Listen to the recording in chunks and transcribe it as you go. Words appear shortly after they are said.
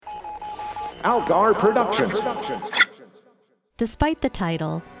Algar Productions. Despite the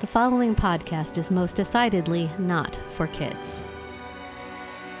title, the following podcast is most decidedly not for kids.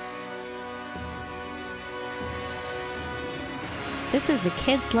 This is the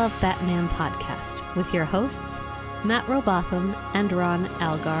Kids Love Batman podcast with your hosts, Matt Robotham and Ron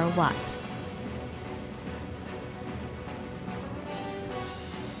Algar Watt.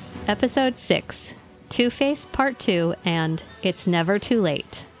 Episode 6, Two-Face Part 2 and It's Never Too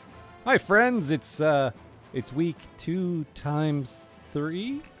Late. Hi friends, it's week 2 times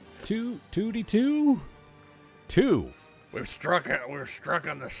 3? 2D2? 2. We're struck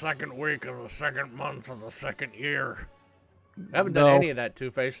on the second week of the second month of the second year. I haven't done any of that,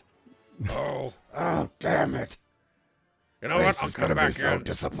 Two-Face. Oh, damn it. You know what? I'll come back so in.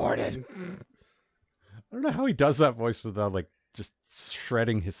 disappointed. I don't know how he does that voice without, just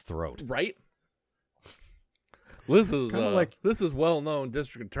shredding his throat. Right? This is well-known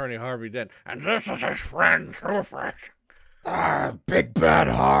District Attorney Harvey Dent. And this is his friend, Two-Face. Big bad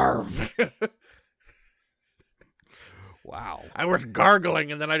Harv. Wow. I was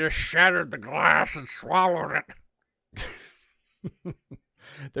gargling, and then I just shattered the glass and swallowed it.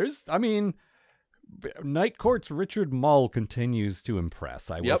 Night Court's Richard Mull continues to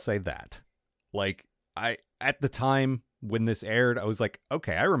impress. I will Yep. say that. At the time when this aired, I was like,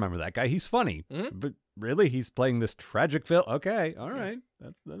 okay, I remember that guy. He's funny. Mm-hmm. But really, he's playing this tragic villain? Okay, all right.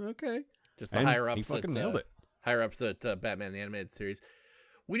 That's okay. Just the And higher-ups. he fucking nailed it. Higher-ups at Batman the Animated Series.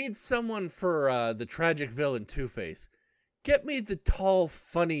 We need someone for the tragic villain Two-Face. Get me the tall,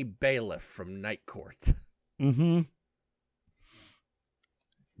 funny bailiff from Night Court. Mm-hmm.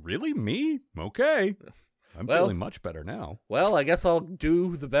 Really? Me? Okay. I'm Well- feeling much better now. Well, I guess I'll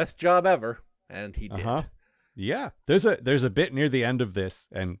do the best job ever. And he did. Uh-huh. Yeah. There's a bit near the end of this,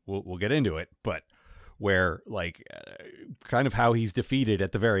 and we'll get into it, but where kind of how he's defeated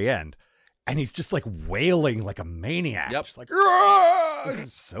at the very end, and he's just wailing like a maniac. Yep. Just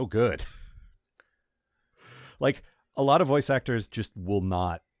it's so good. A lot of voice actors just will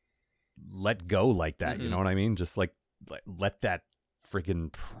not let go like that. Mm-hmm. You know what I mean? Just let that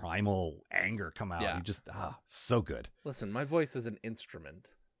freaking primal anger come out. Yeah. You just so good. Listen, my voice is an instrument.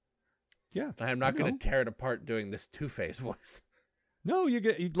 Yeah. I'm not going to tear it apart doing this Two-Face voice. No, you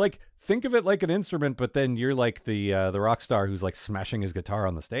think of it like an instrument, but then you're the rock star who's smashing his guitar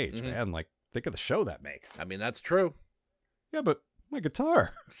on the stage, Mm-hmm. man. Think of the show that makes. I mean, that's true. Yeah, but my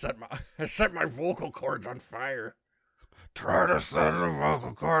guitar. I set my vocal cords on fire. Try to set the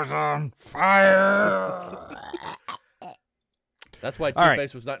vocal cords on fire. That's why All right.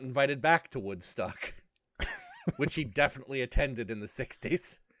 Two-Face was not invited back to Woodstock, which he definitely attended in the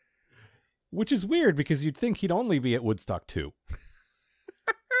 60s. Which is weird because you'd think he'd only be at Woodstock 2.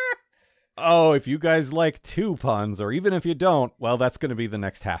 Oh, if you guys like 2 puns, or even if you don't, well, that's going to be the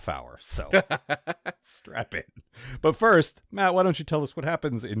next half hour. So strap in. But first, Matt, why don't you tell us what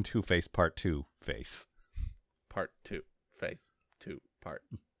happens in Two-Face Part 2 Face? Part 2. Face 2. Part.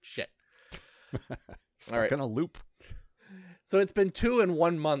 Shit. Stuck All right. in a loop. So it's been 2 and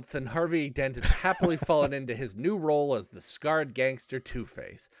 1 month, and Harvey Dent has happily fallen into his new role as the scarred gangster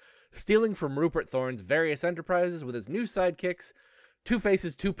Two-Face, stealing from Rupert Thorne's various enterprises with his new sidekicks,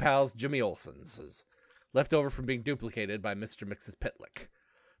 Two-Face's 2 pals, Jimmy Olsen's, left over from being duplicated by Mr. and Mrs. Pitlick.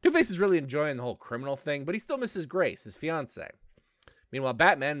 Two-Face is really enjoying the whole criminal thing, but he still misses Grace, his fiancée. Meanwhile,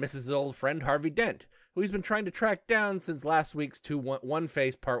 Batman misses his old friend Harvey Dent, who he's been trying to track down since last week's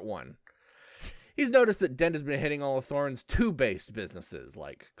One-Face Part 1. He's noticed that Dent has been hitting all of Thorne's 2-based businesses,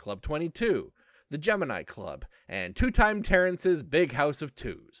 like Club 22, the Gemini Club, and two-time Terrence's Big House of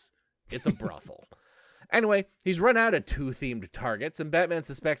Twos. It's a brothel. Anyway, he's run out of 2-themed targets, and Batman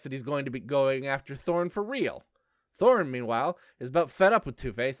suspects that he's going to be going after Thorne for real. Thorne, meanwhile, is about fed up with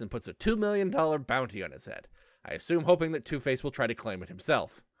Two-Face and puts a $2 million bounty on his head, I assume hoping that Two-Face will try to claim it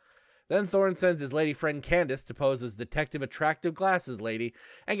himself. Then Thorne sends his lady friend Candace to pose as Detective Attractive Glasses Lady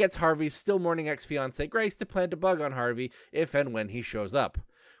and gets Harvey's still mourning ex-fiancée Grace to plant a bug on Harvey if and when he shows up.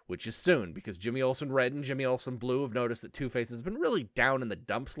 Which is soon, because Jimmy Olsen Red and Jimmy Olsen Blue have noticed that Two-Face has been really down in the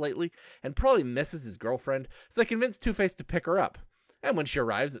dumps lately and probably misses his girlfriend, so they convince Two-Face to pick her up. And when she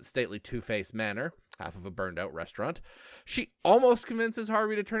arrives at stately Two-Face Manor, half of a burned-out restaurant, she almost convinces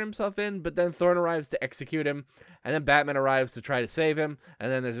Harvey to turn himself in, but then Thorne arrives to execute him, and then Batman arrives to try to save him,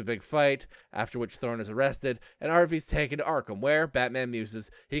 and then there's a big fight, after which Thorne is arrested, and Harvey's taken to Arkham, where, Batman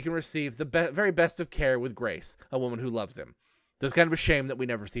muses, he can receive the very best of care with Grace, a woman who loves him. It's kind of a shame that we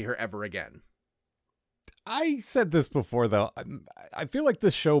never see her ever again. I said this before, though. I feel like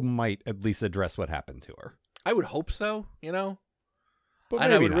this show might at least address what happened to her. I would hope so, you know? But And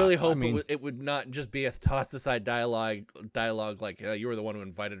I maybe would really not. hope I mean, it would not just be a tossed aside dialogue like you were the one who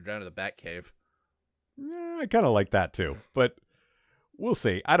invited her down to the Batcave. I kind of like that too, but we'll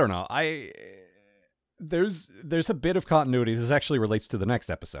see. I don't know. There's a bit of continuity. This actually relates to the next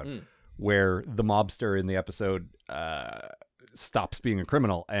episode, where the mobster in the episode stops being a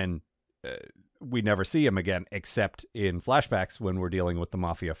criminal, and we never see him again, except in flashbacks when we're dealing with the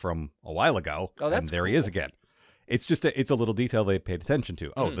mafia from a while ago. Oh, that's and there cool. he is again. It's just it's a little detail they paid attention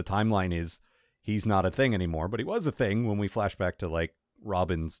to. Oh, the timeline is he's not a thing anymore, but he was a thing when we flash back to like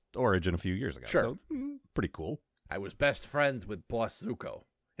Robin's origin a few years ago. Sure. So pretty cool. I was best friends with Boss Zuko.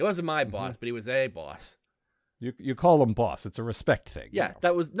 He wasn't my boss, but he was a boss. You call him boss. It's a respect thing. Yeah,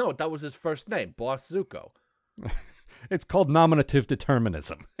 you know. that was his first name, Boss Zuko. It's called nominative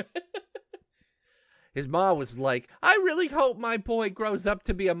determinism. His ma was like, I really hope my boy grows up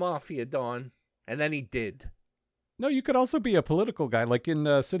to be a mafia don. And then he did. No, you could also be a political guy. Like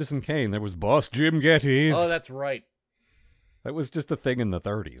in Citizen Kane, there was Boss Jim Geddes. Oh, that's right. That was just a thing in the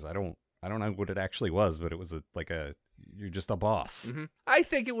 30s. I don't know what it actually was, but it was you're just a boss. Mm-hmm. I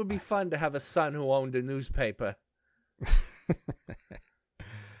think it would be fun to have a son who owned a newspaper.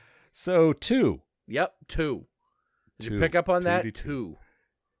 So 2. Yep, 2. Did you 2. pick up on that? 2D2.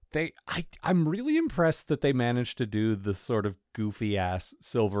 2. I'm really impressed that they managed to do the sort of goofy ass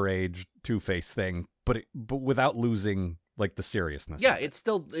Silver Age Two-Face thing, but without losing like the seriousness. Yeah, of it.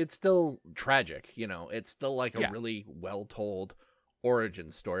 it's still tragic, you know. It's still like a Yeah. really well told origin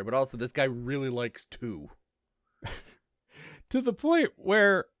story, but also this guy really likes 2. To the point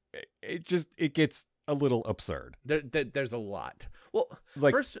where it gets a little absurd. There's a lot. Well,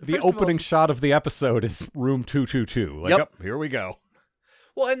 Like first the of all- opening shot of the episode is room 222. Like, Yep. up, here we go.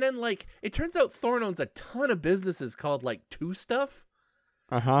 Well, and then like it turns out Thorne owns a ton of businesses called like 2 Stuff,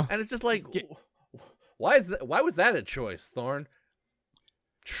 Uh-huh. and it's just like, Yeah. why was that a choice, Thorne?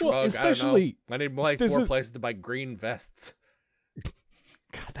 Shrug, Well, especially I don't know. I need this more is- places to buy green vests.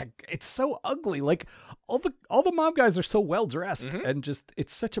 God, it's so ugly. Like all the mob guys are so well dressed, Mhm. and just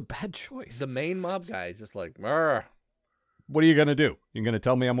it's such a bad choice. The main mob guy is just like, "Arr." What are you gonna do? You're gonna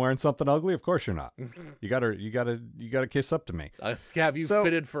tell me I'm wearing something ugly? Of course you're not. You gotta kiss up to me. I'll have you So-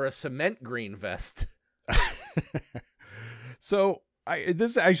 fitted for a cement green vest. So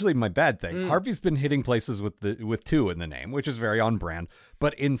this is actually my bad thing. Harvey's been hitting places with 2 in the name, which is very on brand.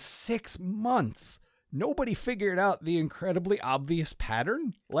 But in 6 months, nobody figured out the incredibly obvious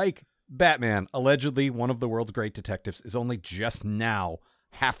pattern. Like Batman, allegedly one of the world's great detectives, is only just now,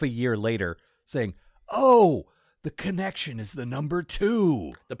 half a year later, saying, "Oh, the connection is the number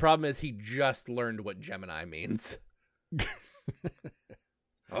 2." The problem is he just learned what Gemini means.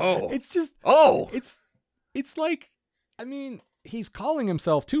 Oh, It's just oh, it's like, I mean, he's calling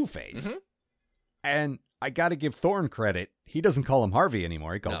himself Two-Face. Mhm. And I got to give Thorne credit. He doesn't call him Harvey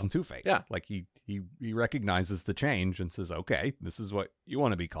anymore. He calls No. him Two-Face. Yeah. Like he recognizes the change and says, "Okay, this is what you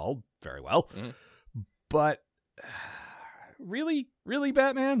want to be called. Very well." Mhm. But really,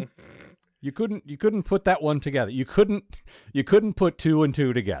 Batman, you couldn't put that one together. You couldn't put 2 and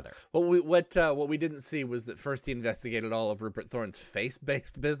 2 together. What we didn't see was that first he investigated all of Rupert Thorne's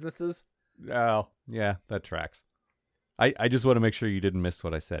face-based businesses. Oh, yeah, that tracks. I just want to make sure you didn't miss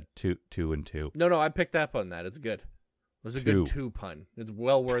what I said. 2 and 2. No, I picked up on that. It's good. It was a 2. good 2 pun. It's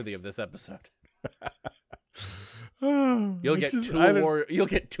well worthy of this episode. You'll get You'll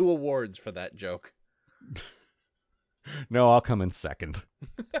get 2 awards for that joke. No, I'll come in second.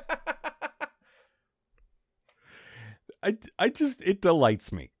 It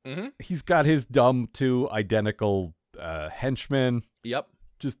delights me. Mm-hmm. He's got his dumb 2 identical henchmen. Yep.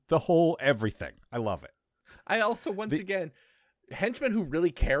 Just the whole everything. I love it. I also, once again, henchmen who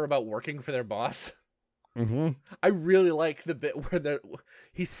really care about working for their boss. Mm-hmm. I really like the bit where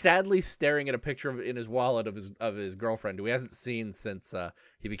he's sadly staring at a picture in his wallet of his girlfriend who he hasn't seen since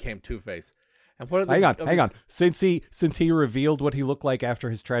he became Two-Face. And one of the, Hang on. Since he revealed what he looked like after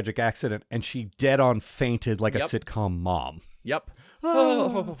his tragic accident, and she dead on fainted like Yep. a sitcom mom. Yep.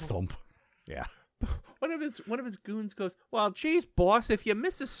 Oh, thump. Yeah. One of his goons goes, "Well, geez, boss, if you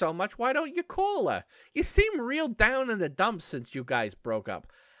miss her so much, why don't you call her? You seem real down in the dumps since you guys broke up.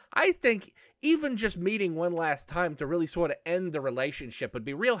 I think even just meeting one last time to really sort of end the relationship would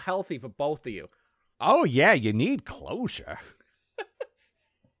be real healthy for both of you. Oh yeah, you need closure.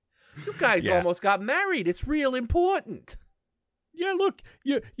 You guys Yeah. almost got married. It's real important." Yeah, look,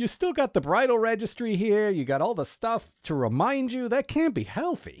 you still got the bridal registry here. You got all the stuff to remind you. That can't be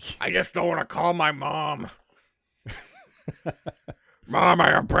healthy. I just don't want to call my mom. Mom, I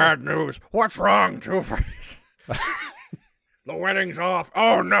have bad news. What's wrong, Two-Face? The wedding's off.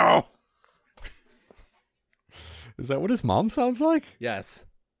 Oh, no. Is that what his mom sounds like? Yes.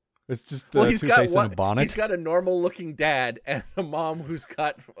 It's just Well, he's got Two-Face in a bonnet. He's got a normal-looking dad and a mom who's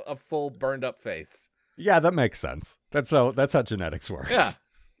got a full burned-up face. Yeah, that makes sense. That's how genetics works. Yeah.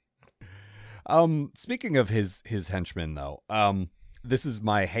 Speaking of his henchmen, though, this is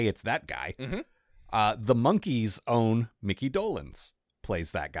my hey, it's that guy. Mm-hmm. The Monkees own Mickey Dolenz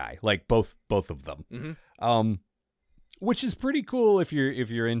plays that guy, like both of them. Mm-hmm. Which is pretty cool if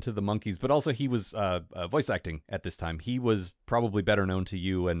you're into the Monkees, but also he was voice acting at this time. He was probably better known to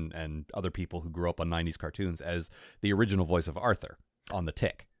you and other people who grew up on 90s cartoons as the original voice of Arthur on The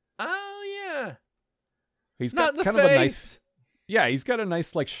Tick. Oh yeah. He's Not got the kind face. of a nice, yeah, he's got a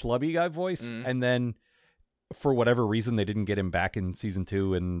nice like schlubby guy voice, and then for whatever reason they didn't get him back in season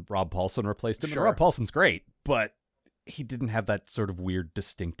 2, and Rob Paulson replaced him. Sure. And Rob Paulson's great, but he didn't have that sort of weird,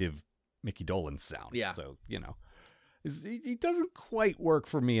 distinctive Mickey Dolenz sound. Yeah. So he doesn't quite work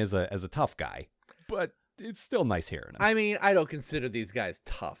for me as a tough guy, but it's still nice hearing him. I mean, I don't consider these guys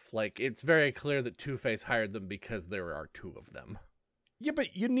tough. Like, it's very clear that Two-Face hired them because there are two of them. Yeah,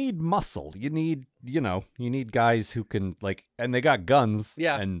 but you need muscle. You need guys who can and they got guns.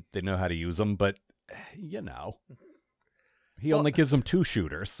 Yeah. And they know how to use them, but he only gives them 2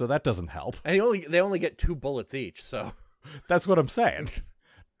 shooters, so that doesn't help. And they only get 2 bullets each, so. That's what I'm saying.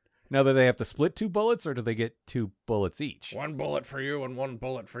 Now, do they have to split 2 bullets, or do they get 2 bullets each? 1 bullet for you and 1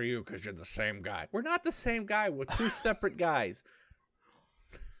 bullet for you because you're the same guy. We're not the same guy. We're 2 separate guys.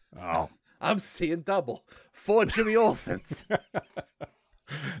 Oh. I'm seeing double. 4 Jimmy Olsens.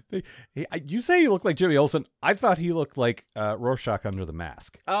 You say he looked like Jimmy Olsen. I thought he looked like Rorschach under the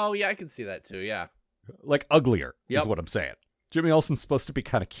mask. Oh, yeah, I can see that too, yeah. Like uglier, Yep. is what I'm saying. Jimmy Olsen's supposed to be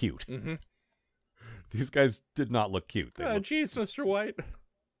kind of cute. Mm-hmm. These guys did not look cute. They looked Jeez, Mr. White.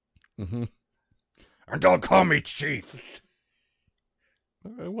 Mm-hmm. And don't call me Chief.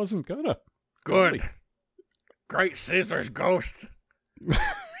 I wasn't gonna. Good. Really. Great Caesar's ghost.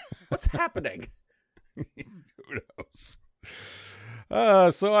 What's happening? Who knows?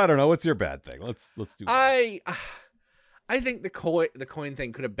 So I don't know. What's your bad thing? Let's do that. I think the coin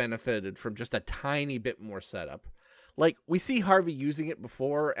thing could have benefited from just a tiny bit more setup. Like, we see Harvey using it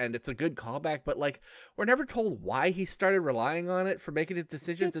before, and it's a good callback, but, like, we're never told why he started relying on it for making his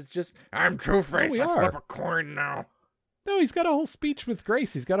decisions. It's just, I'm Two-Face, I flip a coin now. No, he's got a whole speech with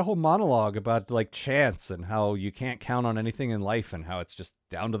Grace. He's got a whole monologue about, like, chance and how you can't count on anything in life and how it's just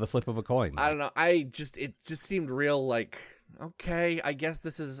down to the flip of a coin. I don't know. It just seemed real, like, okay, I guess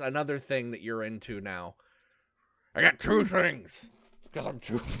this is another thing that you're into now. I got 2 things, because I'm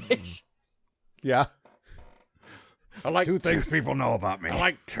Two-Face. Yeah. I like 2 things people know about me. I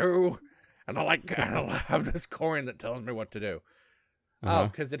like 2, and I have this coin that tells me what to do. Uh-huh. Oh,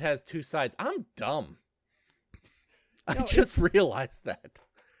 because it has 2 sides. I'm dumb. I just realized that.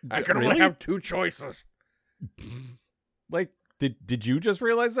 I can only have 2 choices. Like, did you just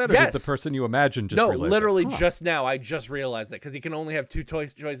realize that? Or Yes. did the person you imagined just realize that? Literally Huh. just now. I just realized that because he can only have 2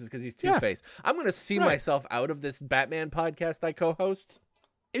 choices because he's Two-Face. I'm going to see myself out of this Batman podcast I co-host.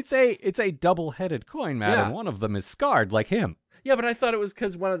 It's a double-headed coin, Matt, Yeah. and one of them is scarred like him. Yeah, but I thought it was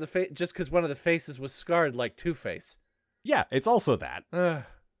because one of the faces was scarred like Two-Face. Yeah, it's also that.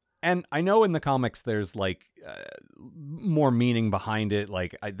 And I know in the comics there's like more meaning behind it.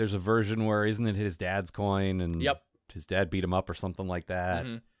 Like there's a version where isn't it his dad's coin and his dad beat him up or something like that.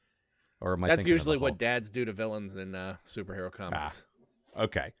 Mm-hmm. Or am I That's thinking of usually the what Hulk? dads do to villains in superhero comics.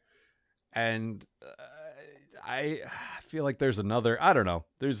 Okay. And I feel like there's another, I don't know.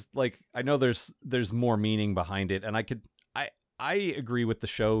 There's like, I know there's more meaning behind it. And I agree with the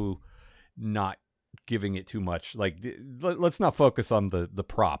show not giving it too much. Like, let's not focus on the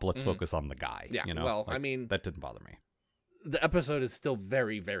prop. Let's focus on the guy. Yeah, You know? well, Like, I mean, that didn't bother me. the episode is still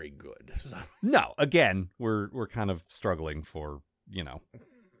very, very good. So. No, again, we're kind of struggling for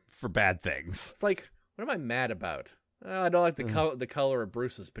bad things. It's like, what am I mad about? I don't like the color of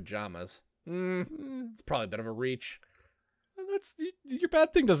Bruce's pajamas. It's probably a bit of a reach. That's your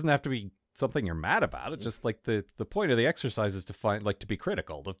bad thing doesn't have to be something you're mad about. It's just like the point of the exercise is to be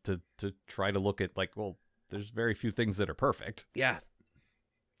critical, to try to look at like, well, there's very few things that are perfect. Yeah.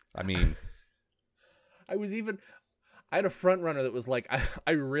 I mean, I had a front runner that was like,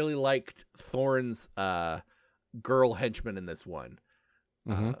 I really liked Thorne's girl henchman in this one.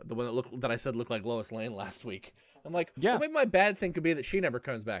 The one that I said looked like Lois Lane last week. I'm like, yeah. Well, maybe my bad thing could be that she never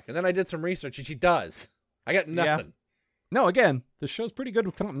comes back. And then I did some research and she does. I got nothing. Yeah. No, again, the show's pretty good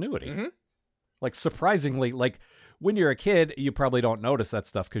with continuity. Mm-hmm. Like surprisingly, like when you're a kid, you probably don't notice that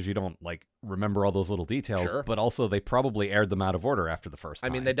stuff because you don't like remember all those little details. Sure. But also, they probably aired them out of order after the first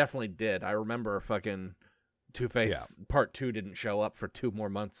time. I mean, they definitely did. I remember fucking Two-Face Part 2 didn't show up for 2 more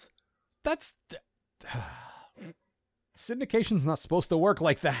months. That's syndication's not supposed to work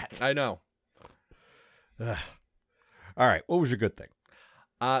like that. I know. Ugh. All right, what was your good thing?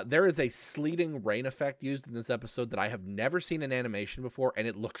 There is a sleeting rain effect used in this episode that I have never seen in animation before, and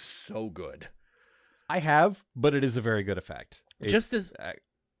it looks so good. I have, but it is a very good effect. Just as,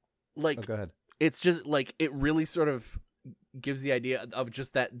 oh, go ahead. It's just like, it really sort of gives the idea of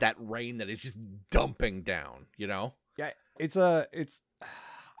just that rain that is just dumping down, you know? Yeah,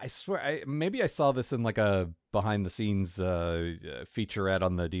 I swear, maybe I saw this in like a behind the scenes featurette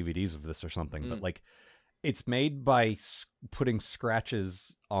on the DVDs of this or something, but like, it's made by putting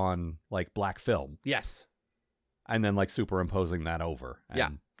scratches on like black film. Yes. And then like superimposing that over. And yeah.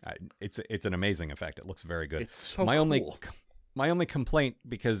 It's an amazing effect. It looks very good. It's so cool. My only Mm. complaint,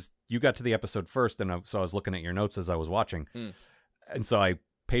 because you got to the episode first, and so I was looking at your notes as I was watching, and so I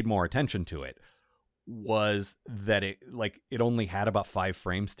paid more attention to it, was that it only had about 5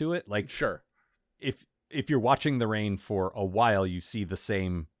 frames to it. Like, sure, if you're watching the rain for a while, you see the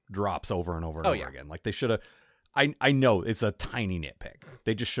same drops over and over and over again. Like, they should have. I know it's a tiny nitpick.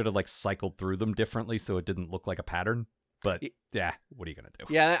 They just should have like cycled through them differently so it didn't look like a pattern. But yeah, what are you gonna do?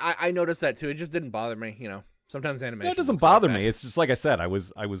 Yeah, I noticed that too. It just didn't bother me. You know, sometimes animation. That doesn't bother me. It's just like I said. I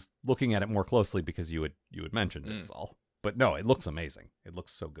was looking at it more closely because you had mentioned it. Is all. But no, it looks amazing. It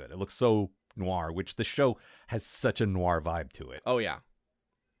looks so good. It looks so noir, which the show has such a noir vibe to it. Oh yeah,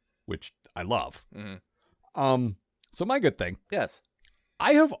 which I love. Mm-hmm. So my good thing. Yes.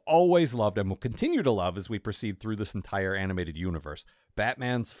 I have always loved and will continue to love as we proceed through this entire animated universe,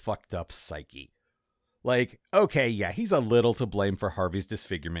 Batman's fucked up psyche. Like, okay, yeah, he's a little to blame for Harvey's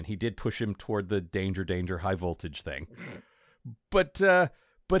disfigurement. He did push him toward the danger, high voltage thing. But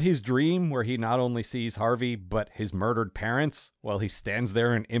his dream where he not only sees Harvey, but his murdered parents while he stands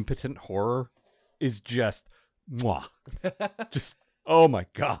there in impotent horror is just, mwah. Just, oh my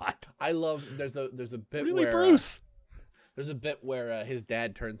God. I love, there's a bit really, where... Bruce? There's a bit where his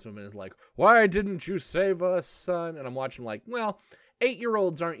dad turns to him and is like, "Why didn't you save us, son?" And I'm watching like, well,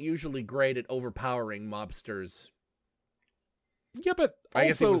 8-year-olds aren't usually great at overpowering mobsters. Yeah, but also, I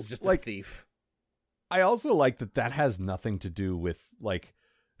guess he was just a thief. I also like that has nothing to do with like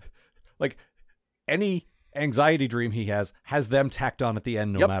any anxiety dream he has them tacked on at the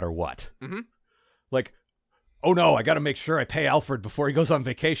end no matter what. Mm-hmm. Like, oh no, I got to make sure I pay Alfred before he goes on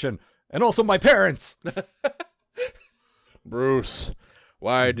vacation, and also my parents. Bruce,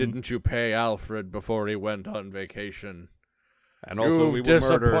 why didn't you pay Alfred before he went on vacation? And also, You've we were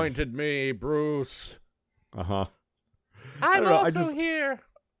disappointed me, Bruce. Uh-huh. I'm also here.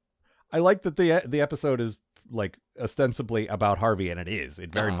 I like that the episode is like ostensibly about Harvey, and it is.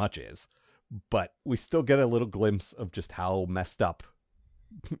 It very much is. But we still get a little glimpse of just how messed up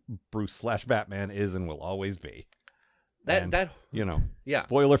Bruce/Batman is and will always be. That you know, yeah.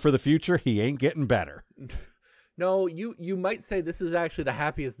 Spoiler for the future: he ain't getting better. No, you might say this is actually the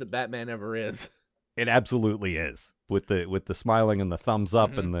happiest that Batman ever is. It absolutely is, with the smiling and the thumbs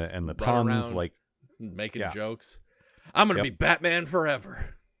up and the puns, like making jokes. I'm gonna be Batman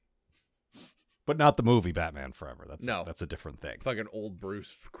forever. But not the movie Batman Forever. That's a different thing. Fucking old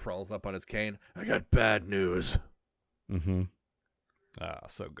Bruce crawls up on his cane. I got bad news. Mm-hmm.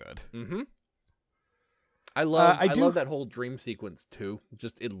 So good. Mm-hmm. I love that whole dream sequence too.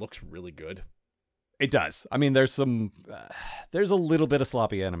 Just it looks really good. It does. I mean, there's a little bit of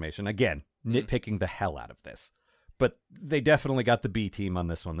sloppy animation. Again, nitpicking the hell out of this. But they definitely got the B team on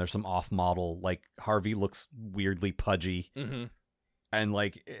this one. There's some off model, like Harvey looks weirdly pudgy. Mm-hmm. And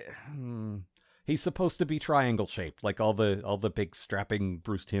like he's supposed to be triangle shaped, like all the big strapping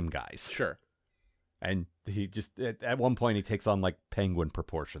Bruce Timm guys. Sure. And he just at one point he takes on like penguin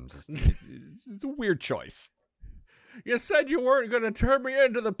proportions. It's a weird choice. You said you weren't going to turn me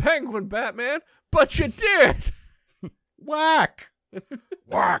into the Penguin, Batman, but you did. Whack!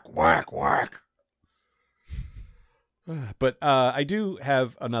 Whack, whack, whack. But I do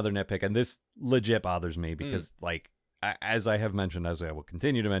have another nitpick, and this legit bothers me because, like, as I have mentioned, as I will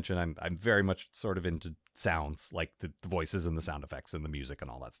continue to mention, I'm very much sort of into sounds, like the voices and the sound effects and the music and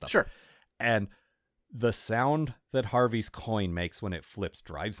all that stuff. Sure. And the sound that Harvey's coin makes when it flips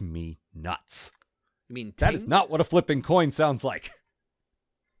drives me nuts. You mean that is not what a flipping coin sounds like.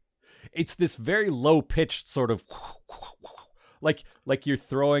 It's this very low-pitched sort of like you're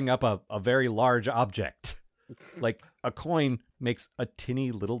throwing up a very large object. Like a coin makes a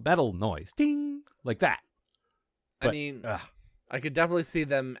tinny little metal noise. Ding! Like that. But, I mean, I could definitely see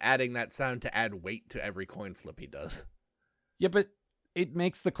them adding that sound to add weight to every coin flip he does. Yeah, but it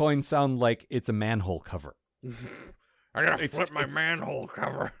makes the coin sound like it's a manhole cover. I gotta flip my manhole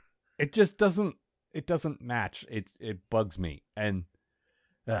cover. It just doesn't match. It bugs me. And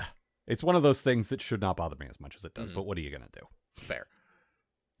It's one of those things that should not bother me as much as it does, but what are you going to do? Fair.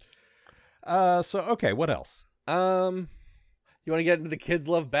 Okay, what else? You want to get into the kids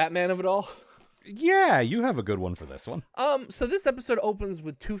love Batman of it all? Yeah, you have a good one for this one. So this episode opens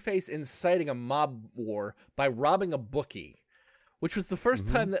with Two-Face inciting a mob war by robbing a bookie, which was the first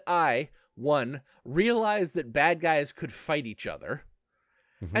time that I, one, realized that bad guys could fight each other,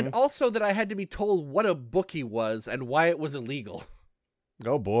 and also that I had to be told what a bookie was and why it was illegal.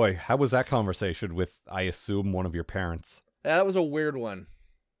 Oh boy, how was that conversation with, I assume, one of your parents? That was a weird one.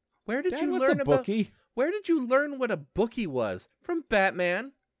 Where did Dad, you what's learn a about? bookie? Where did you learn what a bookie was? From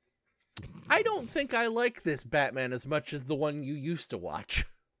Batman. I don't think I like this Batman as much as the one you used to watch.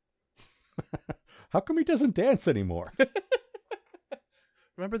 How come he doesn't dance anymore?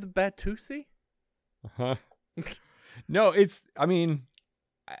 Remember the Batusi? Uh-huh. No,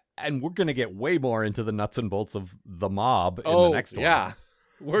 and we're going to get way more into the nuts and bolts of the mob in the next one. Yeah.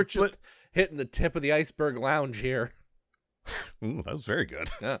 We're just hitting the tip of the iceberg lounge here. Ooh, that was very good.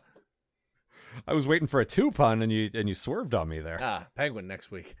 Yeah. I was waiting for a 2 pun and you swerved on me there. Penguin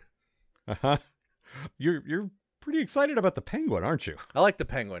next week. Uh-huh. You're pretty excited about the Penguin, aren't you? I like the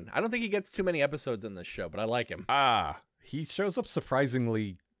Penguin. I don't think he gets too many episodes in this show, but I like him. He shows up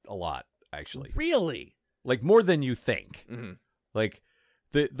surprisingly a lot, actually. Really? Like more than you think. Mm-hmm. Like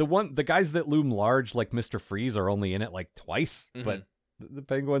the guys that loom large, like Mr. Freeze, are only in it like twice, but the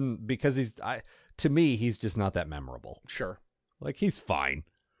Penguin, because to me, he's just not that memorable. Sure. Like, he's fine.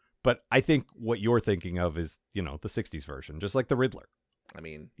 But I think what you're thinking of is, the 60s version, just like the Riddler. I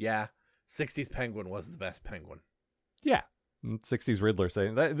mean, yeah, 60s Penguin was the best Penguin. Yeah. 60s Riddler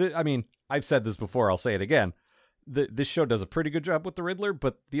saying that. I mean, I've said this before, I'll say it again. This show does a pretty good job with the Riddler,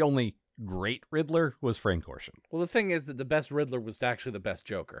 but the only great Riddler was Frank Gorshin. Well, the thing is that the best Riddler was actually the best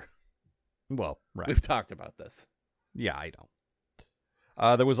Joker. Well, right. We've talked about this. Yeah, I know.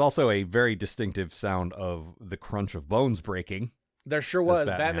 There was also a very distinctive sound of the crunch of bones breaking. There sure was.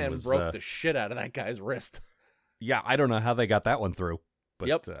 Batman broke the shit out of that guy's wrist. Yeah, I don't know how they got that one through. But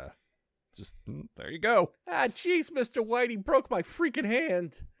yep. Just, there you go. Jeez, Mr. White, he broke my freaking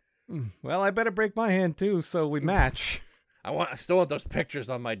hand. Well, I better break my hand, too, so we match. I still want those pictures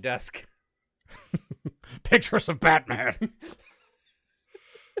on my desk. Pictures of Batman.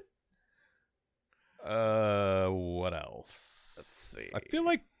 What else? Let's see. I feel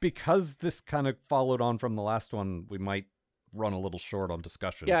like because this kind of followed on from the last one, we might run a little short on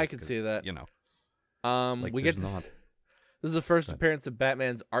discussion. Yeah, I can see that. We get this is the first appearance of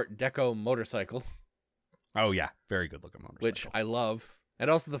Batman's Art Deco motorcycle. Oh yeah, very good looking motorcycle, which I love,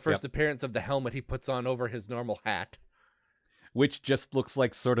 and also the first appearance of the helmet he puts on over his normal hat, which just looks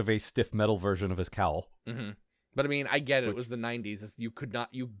like sort of a stiff metal version of his cowl. Mm-hmm. But I mean, I get it. It was the 90s.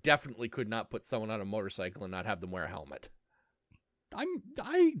 You definitely could not put someone on a motorcycle and not have them wear a helmet.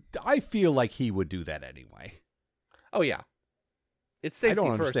 I feel like he would do that anyway. Oh yeah, it's safety first. I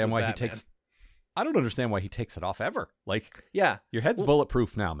don't understand why he takes it off ever. Like, yeah, your head's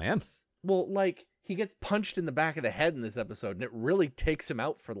bulletproof now, man. Well, like, he gets punched in the back of the head in this episode, and it really takes him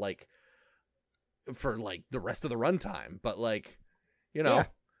out for the rest of the runtime. But if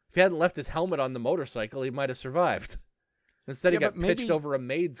he hadn't left his helmet on the motorcycle, he might have survived. Instead, he got pitched over a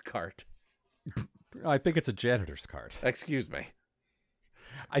maid's cart. I think it's a janitor's cart. Excuse me.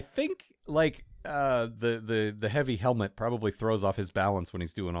 I think the heavy helmet probably throws off his balance when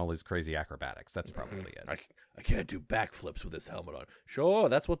he's doing all his crazy acrobatics. That's probably it. I can't do backflips with this helmet on. Sure,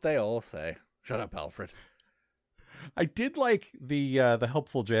 that's what they all say. Shut up, Alfred. I did like the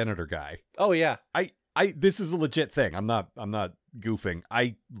helpful janitor guy. Oh yeah. This is a legit thing. I'm not goofing.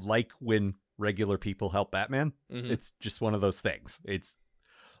 I like when regular people help Batman. Mm-hmm. It's just one of those things. It's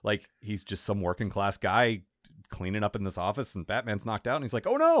like he's just some working class guy cleaning up in this office, and Batman's knocked out, and he's like,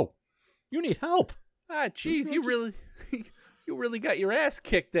 "Oh no, you need help." Geez, you really got your ass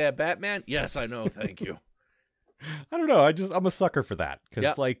kicked there, Batman. Yes, I know. Thank you. I don't know. I'm a sucker for that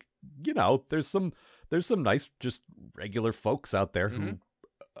because, there's some nice, just regular folks out there who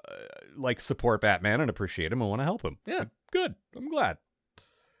support Batman and appreciate him and want to help him. Yeah, like, good. I'm glad.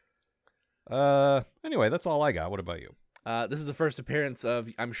 Anyway, that's all I got. What about you? This is the first appearance of,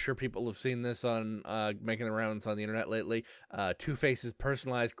 I'm sure people have seen this on making the rounds on the internet lately, Two-Face's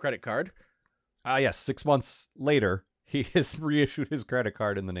personalized credit card. Yes, 6 months later, he has reissued his credit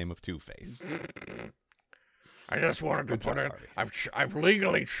card in the name of Two-Face. I just wanted to put in, I've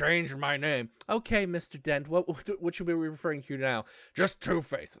legally changed my name. Okay, Mr. Dent, what should we be referring to now? Just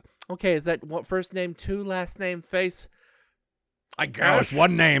Two-Face. Okay, is that first name Two, last name Face? I guess. No, it's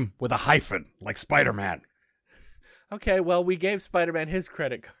one name with a hyphen, like Spider-Man. Okay, well, we gave Spider-Man his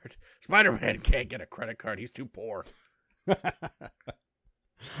credit card. Spider-Man can't get a credit card. He's too poor.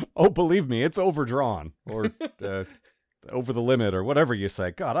 Oh, believe me, it's overdrawn or over the limit or whatever you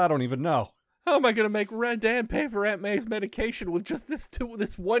say. God, I don't even know. How am I going to make Red Dan pay for Aunt May's medication with just this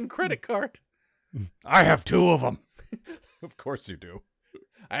one credit card? I have 2 of them. Of course you do.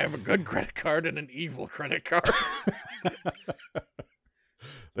 I have a good credit card and an evil credit card.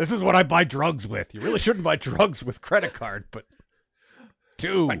 This is what I buy drugs with. You really shouldn't buy drugs with credit card, but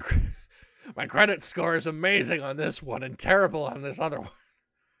 2. My credit score is amazing on this one and terrible on this other one.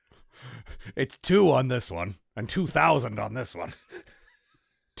 It's 2 on this one and 2,000 on this one.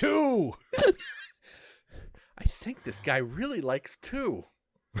 2. I think this guy really likes 2.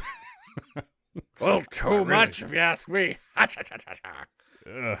 Well, too much if you ask me.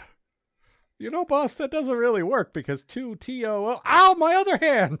 Ugh. You know, boss, that doesn't really work because 2 TOO. Ow, my other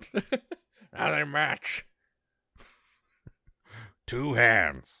hand. Now they match. 2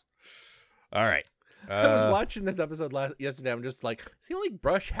 hands. All right. I was watching this episode yesterday. I'm just like, does he only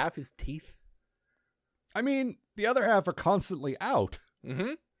brush half his teeth? I mean, the other half are constantly out.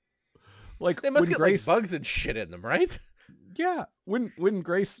 Mm-hmm. Like They must when get Grace, like bugs and shit in them, right? yeah. When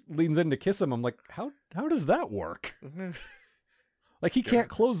Grace leans in to kiss him, I'm like, how does that work? Like he can't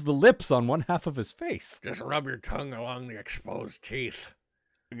close the lips on one half of his face. Just rub your tongue along the exposed teeth.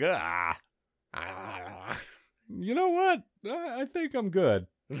 Ah. Ah. You know what? I think I'm good.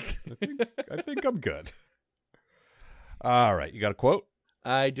 I think I'm good. All right, you got a quote?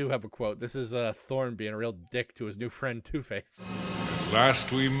 I do have a quote. This is Thorne being a real dick to his new friend Two-Face. At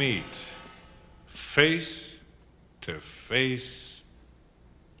last we meet, face to face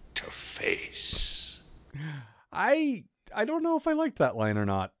to face. I don't know if I liked that line or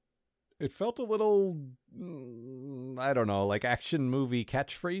not. It felt a little, I don't know, like action movie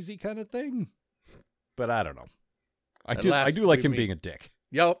catchphrasey kind of thing. But I don't know. I do like him being a dick.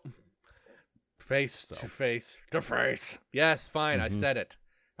 Yup. Face to face to face. Yes, fine. I said it.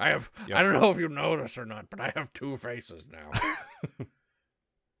 I don't know if you know this or not, but I have 2 faces now.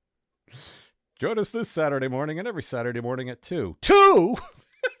 Join us this Saturday morning and every Saturday morning at 2. 2?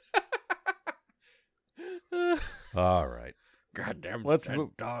 All right. Goddamn, Let's that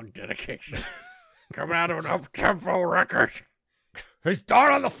move. dog dedication. Coming out of an up-tempo record. He's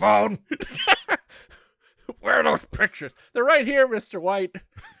not on the phone. Where are those pictures? They're right here, Mr. White.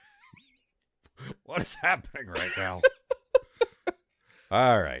 What is happening right now?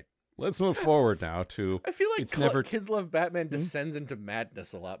 All right. Let's move forward now to... I feel like It's Never- Kids Love Batman descends into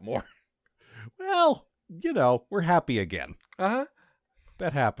madness a lot more. Well, you know, we're happy again. Uh-huh.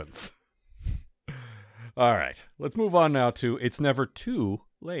 That happens. All right. Let's move on now to It's Never Too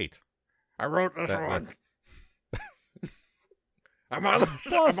Late. I wrote this That- one. that's- I'm on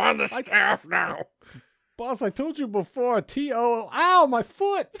the I- staff now. Boss, I told you before, T-O... Ow, my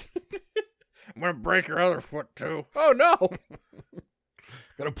foot! I'm going to break your other foot, too. Oh, no.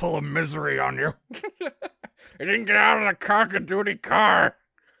 Gonna pull a misery on you. You didn't get out of the cock-a-doodie car.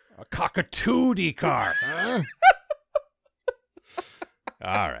 A cockatootie car. Huh?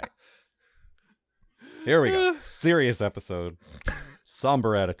 All right. Here we go. Serious episode.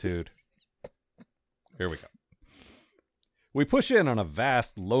 Somber attitude. Here we go. We push in on a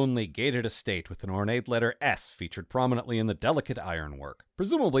vast, lonely, gated estate with an ornate letter S featured prominently in the delicate ironwork.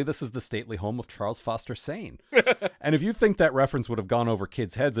 Presumably, this is the stately home of Charles Foster Sane. And if you think that reference would have gone over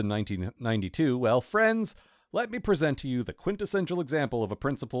kids' heads in 1992, well, friends, let me present to you the quintessential example of a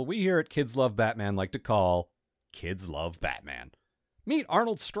principle we here at Kids Love Batman like to call Kids Love Batman. Meet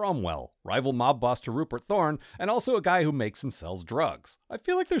Arnold Stromwell, rival mob boss to Rupert Thorne, and also a guy who makes and sells drugs. I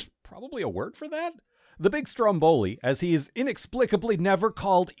feel like there's probably a word for that. The Big Stromboli, as he is inexplicably never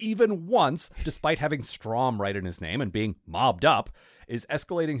called even once, despite having Strom right in his name and being mobbed up, is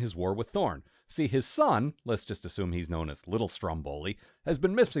escalating his war with Thorne. See, his son, let's just assume he's known as Little Stromboli, has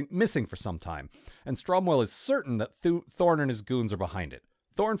been missing for some time, and Stromwell is certain that Thorne and his goons are behind it.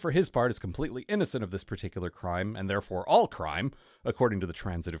 Thorne, for his part, is completely innocent of this particular crime, and therefore all crime, according to the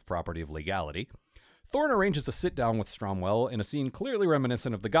transitive property of legality. Thorne arranges a sit-down with Stromwell in a scene clearly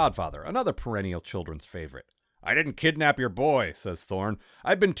reminiscent of The Godfather, another perennial children's favorite. I didn't kidnap your boy, says Thorne.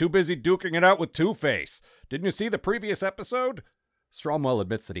 I've been too busy duking it out with Two-Face. Didn't you see the previous episode? Stromwell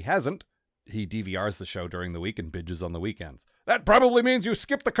admits that he hasn't. He DVRs the show during the week and binges on the weekends. That probably means you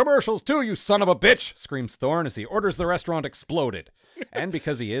skip the commercials too, you son of a bitch, screams Thorne as he orders the restaurant exploded. And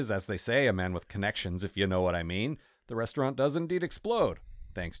because he is, as they say, a man with connections, if you know what I mean, the restaurant does indeed explode,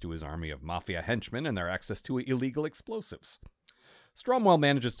 thanks to his army of mafia henchmen and their access to illegal explosives. Stromwell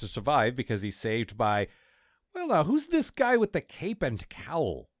manages to survive because he's saved by, well, now, who's this guy with the cape and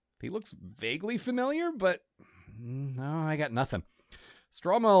cowl? He looks vaguely familiar, but no, I got nothing.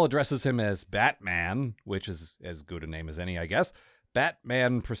 Stromwell addresses him as Batman, which is as good a name as any, I guess,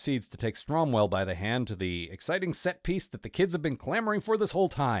 Batman proceeds to take Stromwell by the hand to the exciting set piece that the kids have been clamoring for this whole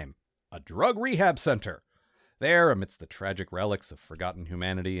time, a drug rehab center. There, amidst the tragic relics of forgotten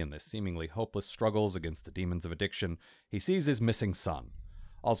humanity and the seemingly hopeless struggles against the demons of addiction, he sees his missing son.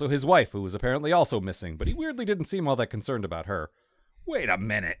 Also his wife, who was apparently also missing, but he weirdly didn't seem all that concerned about her. "Wait a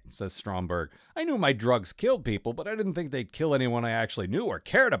minute," says Stromberg. "I knew my drugs killed people, but I didn't think they'd kill anyone I actually knew or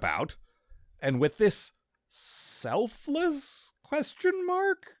cared about." And with this selfless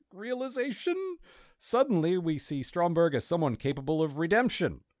realization, suddenly we see Stromberg as someone capable of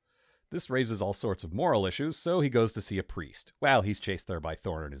redemption. This raises all sorts of moral issues, so he goes to see a priest. Well, he's chased there by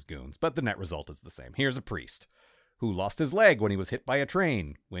Thorne and his goons, but the net result is the same. Here's a priest who lost his leg when he was hit by a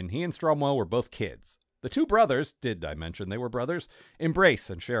train, when he and Stromwell were both kids. The two brothers, did I mention they were brothers, embrace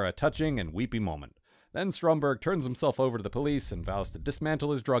and share a touching and weepy moment. Then Stromberg turns himself over to the police and vows to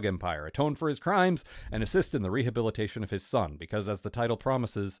dismantle his drug empire, atone for his crimes, and assist in the rehabilitation of his son, because as the title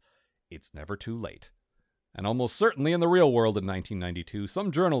promises, it's never too late. And almost certainly in the real world in 1992, some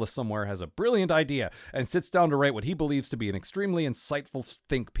journalist somewhere has a brilliant idea and sits down to write what he believes to be an extremely insightful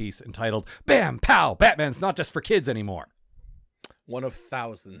think piece entitled, "Bam! Pow! Batman's not just for kids anymore." One of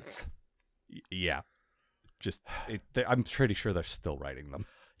thousands. Yeah. I'm pretty sure they're still writing them.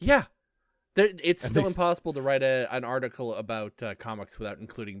 Yeah. It's And still they- impossible to write an article about comics without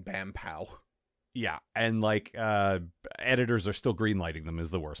including Bam Pow. Yeah, and editors are still greenlighting them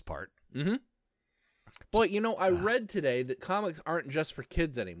is the worst part. Mm-hmm. Well, I read today that comics aren't just for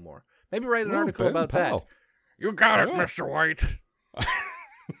kids anymore. Maybe write an article Bam about Pow. that. You got it, Yeah. Mr. White.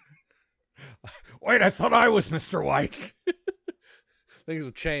 Wait, I thought I was Mr. White. Things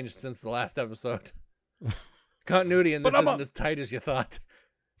have changed since the last episode. Continuity in this But I'm isn't as tight as you thought.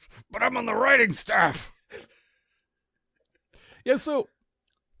 But I'm on the writing staff. Yeah, so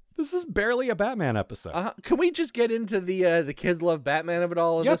this is barely a Batman episode. Can we just get into the kids love Batman of it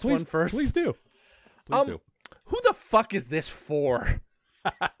all in this one first? Please do. Please do. Who the fuck is this for?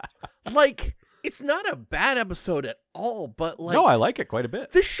 It's not a bad episode at all, but No, I like it quite a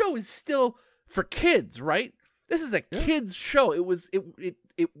bit. this show is still for kids, right? This is a kids show.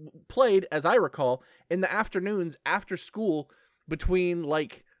 It played, as I recall, in the afternoons after school between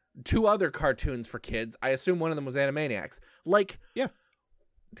two other cartoons for kids. I assume one of them was Animaniacs. Yeah.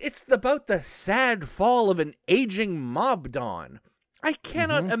 It's about the sad fall of an aging mob don. I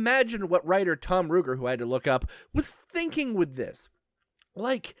cannot imagine what writer Tom Ruger, who I had to look up, was thinking with this.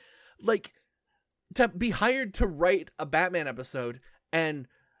 To be hired to write a Batman episode and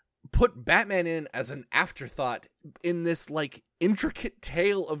put Batman in as an afterthought in this intricate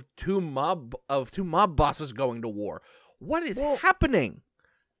tale of two mob bosses going to war. What is happening?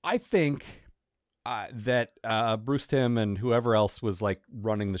 I think that Bruce Timm and whoever else was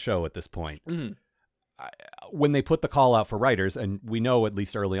running the show at this point, when they put the call out for writers, and we know at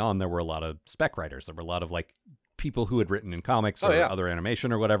least early on there were a lot of spec writers, there were a lot of people who had written in comics or other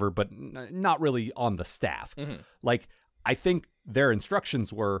animation or whatever, but not really on the staff. I think their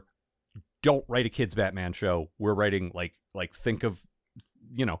instructions were, don't write a kids Batman show. We're writing think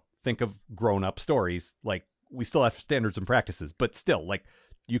of grown up stories. We still have standards and practices, but still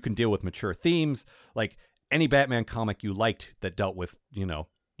you can deal with mature themes. Any Batman comic you liked that dealt with,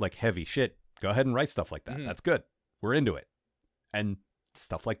 heavy shit, go ahead and write stuff like that. That's good. We're into it. And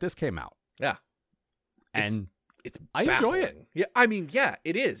stuff like this came out. Yeah. And it's I enjoy it. baffling. Yeah, I mean, yeah,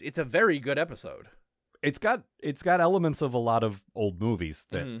 it is. It's a very good episode. It's got elements of a lot of old movies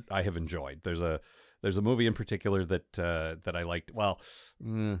that I have enjoyed. There's a movie in particular that I liked. Well,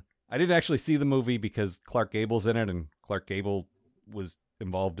 I didn't actually see the movie because Clark Gable's in it, and Clark Gable was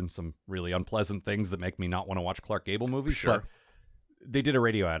involved in some really unpleasant things that make me not want to watch Clark Gable movies. Sure. But they did a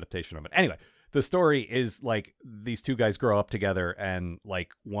radio adaptation of it. Anyway, the story is these two guys grow up together, and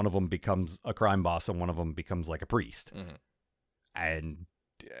one of them becomes a crime boss and one of them becomes a priest. And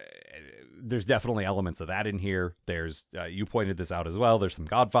there's definitely elements of that in here. There's you pointed this out as well. There's some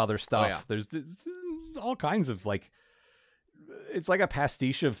Godfather stuff. Yeah. There's all kinds of it's like a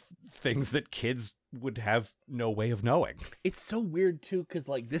pastiche of things that kids would have no way of knowing. It's so weird too, because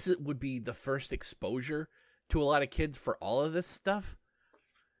would be the first exposure to a lot of kids for all of this stuff.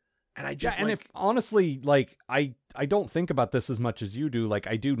 And I just if honestly, I don't think about this as much as you do.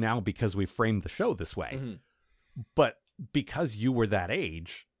 I do now because we framed the show this way. But because you were that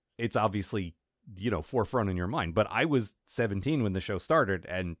age, it's obviously, forefront in your mind. But I was 17 when the show started,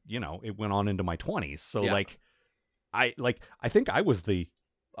 and, it went on into my 20s. So, Yeah. I think I was the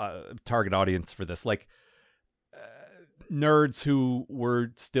target audience for this. Nerds who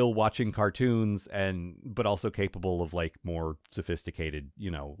were still watching cartoons but also capable of more sophisticated,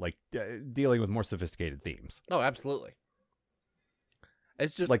 dealing with more sophisticated themes. Oh, absolutely.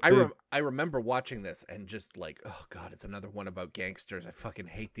 It's just Like I remember watching this and just like, oh god, it's another one about gangsters. I fucking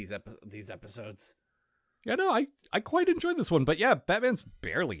hate these episodes. Yeah, no, I quite enjoyed this one, but yeah, Batman's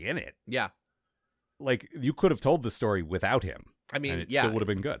barely in it. Yeah, Like, you could have told the story without him. I mean, and it yeah, still would have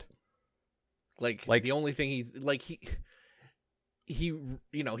been good. Like the only thing he's like he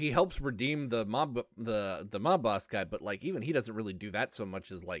he helps redeem the mob boss guy, but like even he doesn't really do that so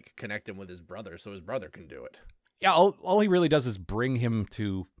much as like connect him with his brother so his brother can do it. Yeah, all he really does is bring him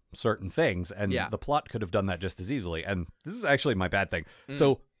to certain things, and Yeah. the plot could have done that just as easily. And this is actually my bad thing.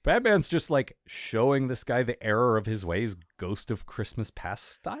 So Batman's just like showing this guy the error of his ways, Ghost of Christmas Past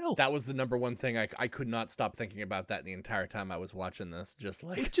style. That was the number one thing I could not stop thinking about that the entire time I was watching this. Just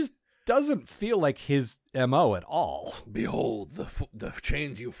like, It just doesn't feel like his MO at all. behold the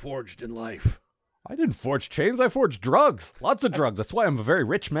chains you forged in life. I didn't forge chains, I forged drugs. Lots of drugs. That's why I'm a very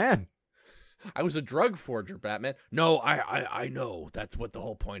rich man. I was a drug forger, Batman. No, I know. That's what the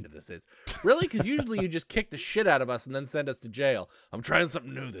whole point of this is. Really? Because usually you just kick the shit out of us and then send us to jail. I'm trying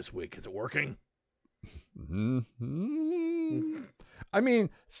something new this week. Is it working? Mhm. I mean,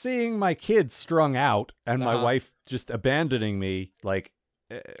 seeing my kids strung out and my wife just abandoning me, like,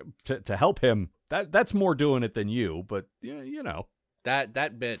 to help him, that's more doing it than you, but yeah, you know.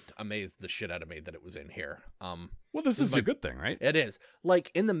 That bit amazed the shit out of me that it was in here. Well, this is a good thing, right? It is.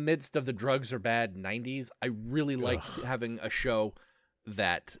 Like, in the midst of the drugs are bad 90s, I really like having a show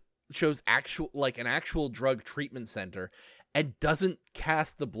that shows an actual drug treatment center and doesn't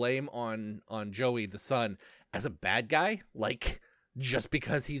cast the blame on Joey, the son, as a bad guy, like, just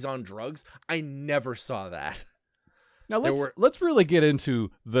because he's on drugs. I never saw that. Now let's really get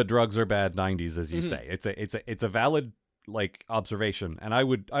into the drugs are bad 90s, as you say. It's a valid like observation, and I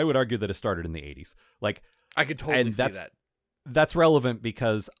would argue that it started in the 80s. Like, I could totally see that. That's relevant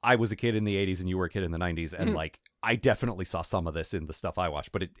because I was a kid in the 80s and you were a kid in the 90s, and like I definitely saw some of this in the stuff I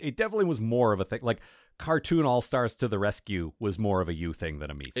watched, but it definitely was more of a thing. Like, Cartoon All-Stars to the Rescue was more of a you thing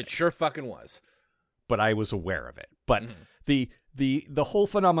than a me thing. It sure fucking was. But I was aware of it. But the whole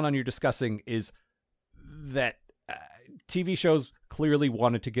phenomenon you're discussing is that TV shows clearly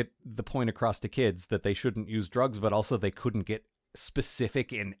wanted to get the point across to kids that they shouldn't use drugs, but also they couldn't get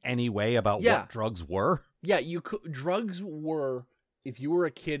specific in any way about what drugs were. Yeah, drugs were, if you were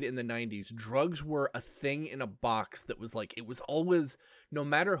a kid in the 90s, drugs were a thing in a box that was like, it was always, no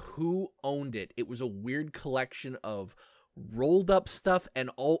matter who owned it, it was a weird collection of rolled up stuff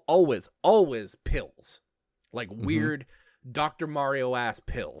and always pills. Like weird Dr. Mario ass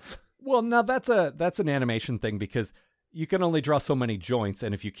pills. Well, now that's an animation thing because you can only draw so many joints,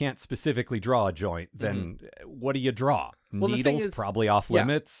 and if you can't specifically draw a joint, then what do you draw? Well, Needles, probably off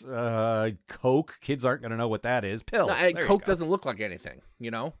limits. Coke, kids aren't going to know what that is. Pills. No, Coke doesn't look like anything,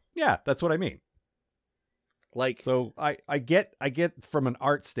 you know? Yeah, that's what I mean. Like, so I get from an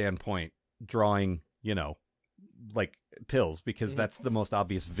art standpoint drawing, you know, like pills, because that's the most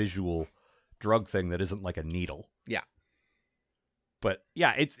obvious visual drug thing that isn't like a needle. Yeah. But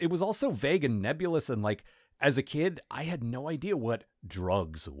yeah, it was also vague and nebulous, and like, as a kid, I had no idea what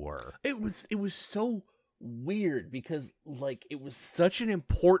drugs were. It was so weird because like it was such an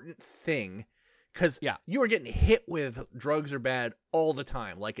important thing because you were getting hit with drugs are bad all the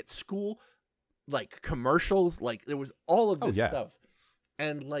time, like at school, like commercials, like there was all of this stuff,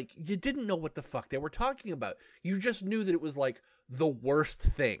 and like you didn't know what the fuck they were talking about. You just knew that it was like the worst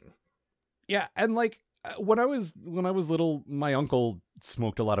thing. Yeah, and like when I was little, my uncle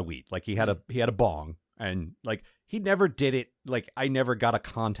smoked a lot of weed. Like he had a bong. And like he never did it. Like I never got a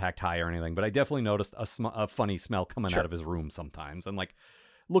contact high or anything, but I definitely noticed a funny smell coming out of his room sometimes. And like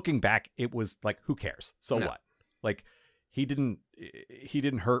looking back, it was like, who cares? So what? Like he didn't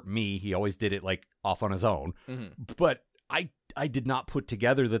hurt me. He always did it like off on his own. But I did not put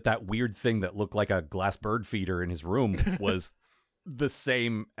together that weird thing that looked like a glass bird feeder in his room was the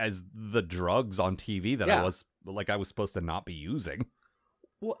same as the drugs on TV that I was supposed to not be using.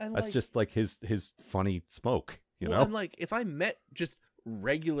 Well, and that's like, just like his funny smoke, you know? And like if I met just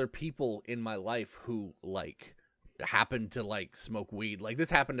regular people in my life who like happened to like smoke weed, like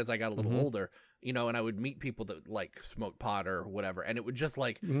this happened as I got a little older, you know, and I would meet people that like smoke pot or whatever, and it would just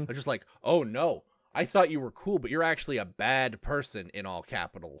like I was just like, oh no, I thought you were cool, but you're actually a bad person in all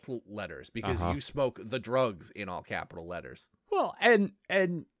capital letters because you smoke the drugs in all capital letters. Well, and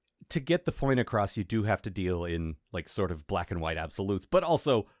to get the point across, you do have to deal in like sort of black and white absolutes, but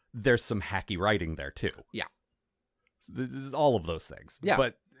also there's some hacky writing there too. Yeah. So this is all of those things. Yeah.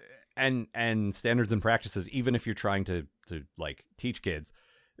 But and standards and practices, even if you're trying to like teach kids,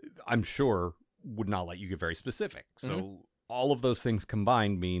 I'm sure would not let you get very specific. So all of those things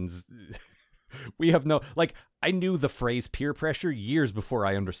combined means We have no, like, I knew the phrase peer pressure years before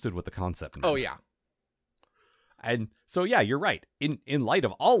I understood what the concept meant. Oh, yeah. And so, yeah, you're right. In light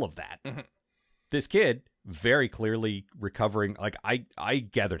of all of that, this kid very clearly recovering. Like, I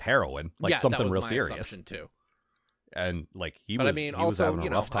gathered heroin, like something that was real my serious. assumption too. And like he But was, I mean, he was also, having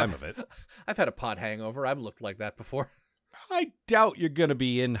a rough time of it. I've had a pot hangover. I've looked like that before. I doubt you're going to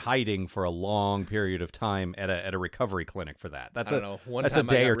be in hiding for a long period of time at a recovery clinic for that. That's I don't know. One that's time a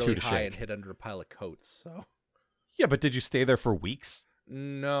day I got or really two to high shake. and hid under a pile of coats. So Yeah, but did you stay there for weeks?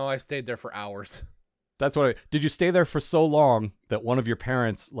 no, I stayed there for hours. That's what. Did you stay there for so long that one of your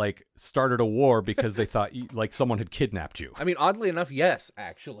parents like started a war because they thought like someone had kidnapped you? I mean, oddly enough, yes,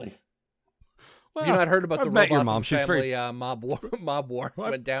 actually. Well, Have you not heard about I've the met your Robotham mom. She's family very. mob war I've-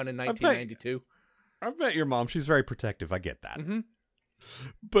 went down in I've 1992? I've met your mom. She's very protective. I get that. Mm-hmm.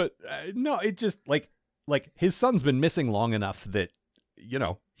 But no, it just like his son's been missing long enough that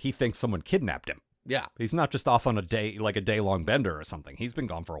he thinks someone kidnapped him. Yeah, He's not just off on a day-long bender or something. He's been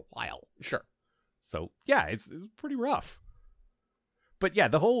gone for a while. sure. So yeah, it's pretty rough. But yeah,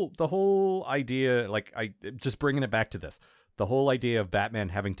 the whole idea, like I just bringing it back to this, the whole idea of Batman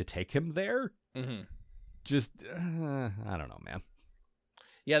having to take him there, just I don't know, man.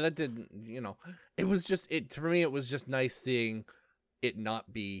 Yeah, that didn't. It was just for me. It was just nice seeing it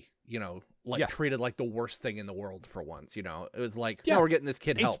not be treated like the worst thing in the world for once. It was like, yeah, we're getting this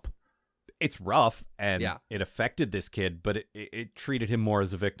kid help. It's rough and Yeah. it affected this kid, but it treated him more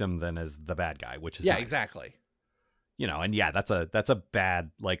as a victim than as the bad guy, which is Yeah, nice. exactly. And yeah, that's a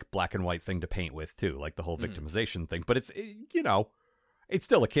bad like black and white thing to paint with too, like the whole victimization thing. But it's it's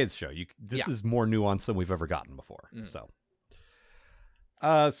still a kids show. This is more nuanced than we've ever gotten before. So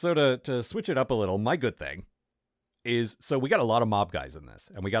to switch it up a little, my good thing is we got a lot of mob guys in this,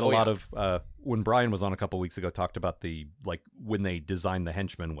 and we got a lot of when Brian was on a couple weeks ago talked about the when they designed the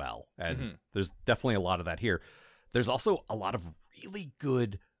henchmen well, and there's definitely a lot of that here. There's also a lot of really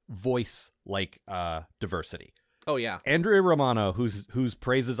good voice diversity. Oh yeah, Andrea Romano, whose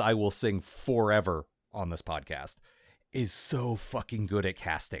praises I will sing forever on this podcast, is so fucking good at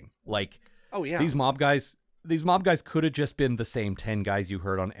casting. oh yeah. These mob guys could have just been the same 10 guys you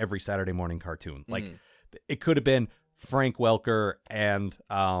heard on every Saturday morning cartoon. It could have been Frank Welker and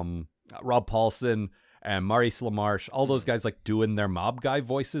Rob Paulson and Maurice LaMarche, all those guys doing their mob guy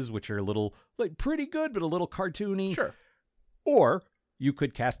voices, which are a little pretty good, but a little cartoony. Sure. Or you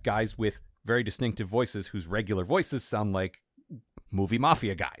could cast guys with very distinctive voices whose regular voices sound like movie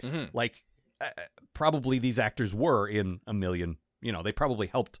mafia guys. Probably these actors were in a million, they probably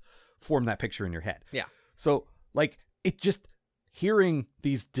helped form that picture in your head. Yeah. So it just hearing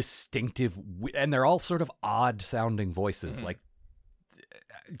these distinctive, and they're all sort of odd sounding voices,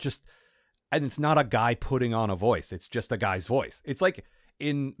 and it's not a guy putting on a voice. It's just a guy's voice. It's like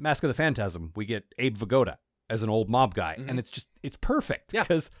in Mask of the Phantasm, we get Abe Vigoda as an old mob guy, and it's perfect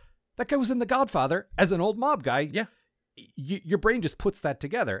because that guy was in The Godfather as an old mob guy. Yeah. Your brain just puts that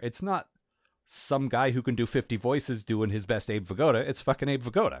together. It's not some guy who can do 50 voices doing his best Abe Vigoda. It's fucking Abe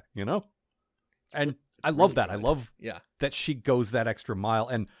Vigoda, And I love that. I love that she goes that extra mile.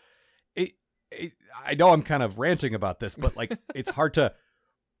 And I know I'm kind of ranting about this, but it's hard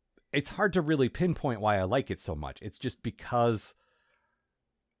to really pinpoint why I like it so much. It's just because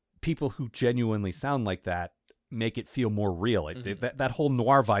people who genuinely sound like that make it feel more real. That whole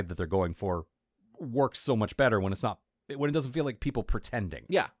noir vibe that they're going for works so much better when it doesn't feel like people pretending.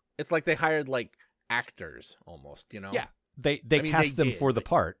 Yeah. It's like they hired actors almost, Yeah. They cast them for the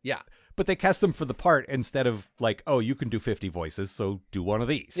part. Yeah. But they cast them for the part instead of oh, you can do 50 voices, so do one of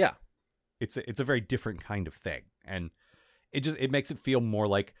these. Yeah. It's a very different kind of thing. And it makes it feel more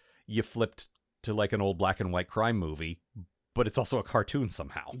like you flipped to an old black and white crime movie, but it's also a cartoon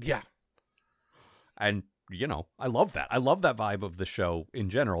somehow. Yeah. And I love that. I love that vibe of the show in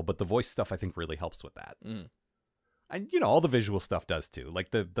general, but the voice stuff I think really helps with that. And all the visual stuff does too.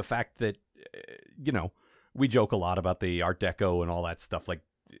 The fact that we joke a lot about the Art Deco and all that stuff.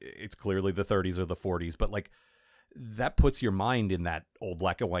 It's clearly the 30s or the 40s, but that puts your mind in that old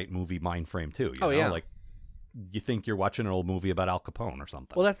black and white movie mind frame too. Yeah. You think you're watching an old movie about Al Capone or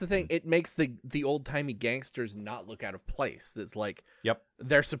something. Well, that's the thing. It makes the old timey gangsters not look out of place. It's yep,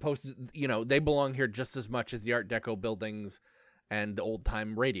 they're supposed to, they belong here just as much as the Art Deco buildings and the old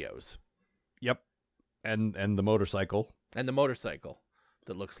time radios. Yep, and the motorcycle. And the motorcycle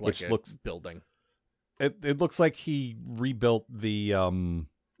that looks like a building. It looks like he rebuilt the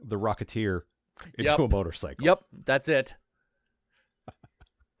Rocketeer into a motorcycle. Yep, that's it.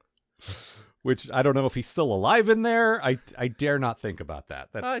 Which I don't know if he's still alive in there. I dare not think about that.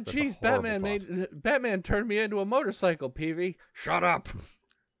 That's geez, a horrible thought. Batman turned me into a motorcycle, Peavy. Shut up.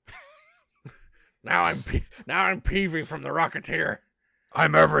 Now I'm Peavy from the Rocketeer.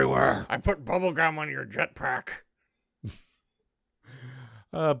 I'm everywhere. I put bubblegum on your jetpack.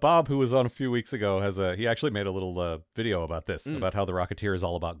 Bob, who was on a few weeks ago, he actually made a little video about this, about how the Rocketeer is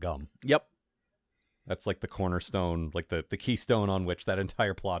all about gum. Yep. That's like the cornerstone, like the keystone on which that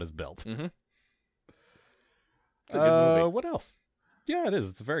entire plot is built. Mm-hmm. It's a good movie. What else? Yeah, it is.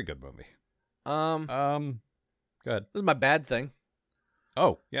 It's a very good movie. Good. This is my bad thing.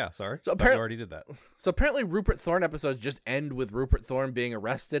 Oh, yeah, sorry. So Thought you already did that. So apparently Rupert Thorne episodes just end with Rupert Thorne being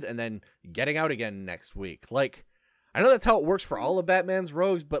arrested and then getting out again next week. Like, I know that's how it works for all of Batman's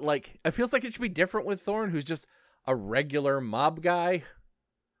rogues, but like, it feels like it should be different with Thorne, who's just a regular mob guy.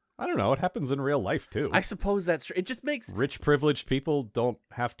 I don't know. It happens in real life, too. I suppose that's true. It just makes... Rich, privileged people don't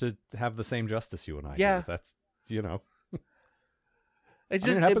have to have the same justice you and I Yeah. do. That's, you know... It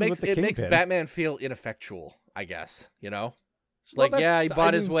it makes Kingpin. Batman feel ineffectual, I guess, you know? It's Well, like, that's- yeah, he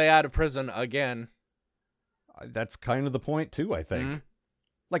bought I his mean- way out of prison again. That's kind of the point, too, I think. Mhm.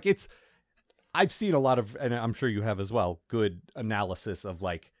 Like, I've seen a lot of, and I'm sure you have as well, good analysis of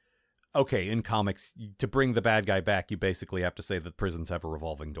like, okay, in comics, to bring the bad guy back, you basically have to say that prisons have a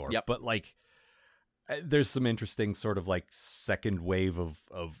revolving door. Yep. But like, there's some interesting sort of like second wave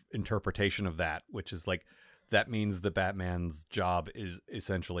of interpretation of that, which is like, that means the Batman's job is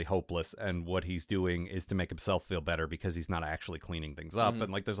essentially hopeless, and what he's doing is to make himself feel better because he's not actually cleaning things up. Mhm.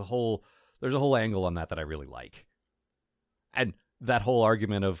 And like, there's a whole angle on that I really like. And that whole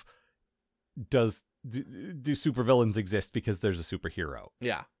argument of, do supervillains exist because there's a superhero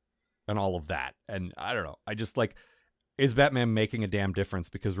Yeah. and all of that? And I don't know. I just like, is Batman making a damn difference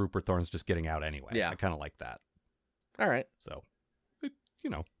because Rupert Thorne's just getting out anyway? Yeah. I kind of like that. All right. So, you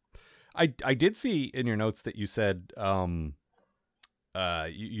know, I did see in your notes that you said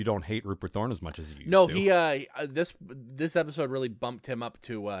you don't hate Rupert Thorne as much as you used No, to. he this episode really bumped him up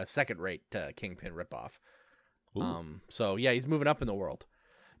to second-rate Kingpin ripoff. Ooh. So yeah, he's moving up in the world.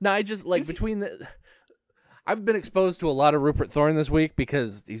 No, I just like I've been exposed to a lot of Rupert Thorne this week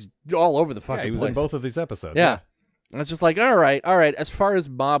because he's all over the fucking Yeah, he was place. in both of these episodes. Yeah. And it's just like, all right. As far as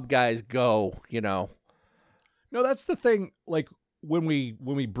mob guys go, you know. No, that's the thing. Like when we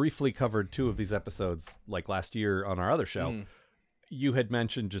briefly covered two of these episodes, like last year on our other show, you had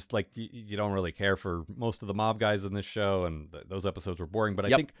mentioned just like you don't really care for most of the mob guys in this show, and those episodes were boring. But I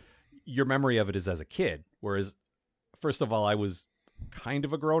think your memory of it is as a kid. Whereas, first of all, I was kind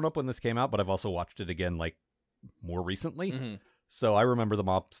of a grown up when this came out, but I've also watched it again like more recently. Mhm. So I remember the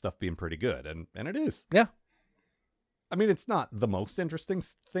mob stuff being pretty good, and it is. Yeah. I mean, it's not the most interesting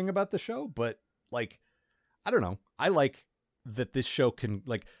thing about the show, but like, I don't know. I like that this show can,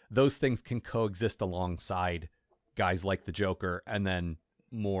 like, those things can coexist alongside guys like the Joker and then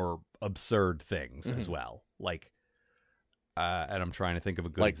more absurd things as well. Like, and I'm trying to think of a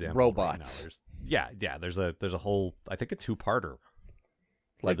good Like example. robots. Right now. Yeah. There's a whole, I think, a two-parter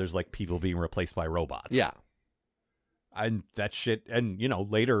where Like- there's like people being replaced by robots. Yeah. And that shit, and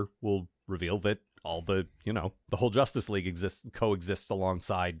later we'll reveal that all the whole Justice League coexists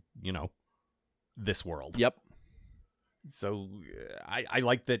alongside this world. Yep. So I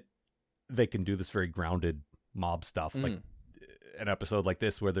like that they can do this very grounded mob stuff, like an episode like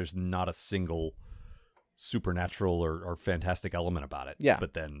this where there's not a single supernatural or fantastic element about it. Yeah.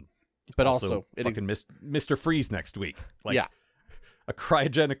 But also it fucking Mr. Freeze next week. Like, yeah. a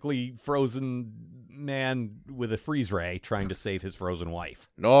cryogenically frozen man with a freeze ray trying to save his frozen wife.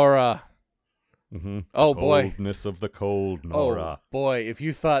 Nora. Mm-hmm. Oh, boy. Coldness of the cold, Nora. Oh boy, if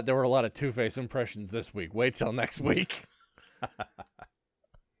you thought there were a lot of Two-Face impressions this week, wait till next week.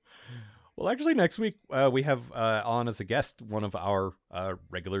 Well, actually, next week we have on as a guest one of our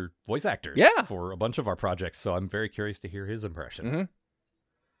regular voice actors for a bunch of our projects, so I'm very curious to hear his impression.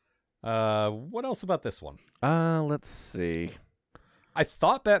 What else about this one? Let's see. I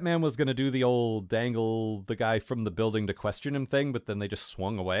thought Batman was going to do the old dangle the guy from the building to question him thing, but then they just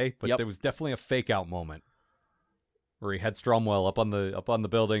swung away. But there was definitely a fake out moment where he had Stromwell up on the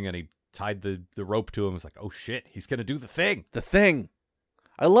building and he tied the rope to him. It was like, oh shit, he's going to do the thing. The Thing.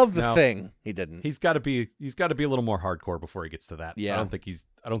 I love the No. Thing. He didn't. He's got to be a little more hardcore before he gets to that. Yeah. I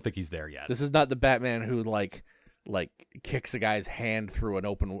don't think he's there yet. This is not the Batman who like kicks a guy's hand through an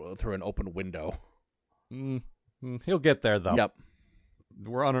open window. He'll get there though. Yep.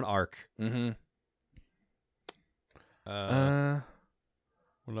 We're on an arc. Mm-hmm.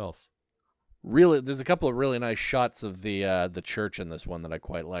 What else? Really, there's a couple of really nice shots of the church in this one that I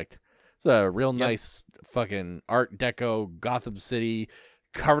quite liked. It's a real nice fucking Art Deco Gotham City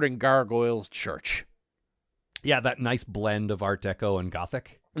covered in gargoyles church. Yeah, that nice blend of Art Deco and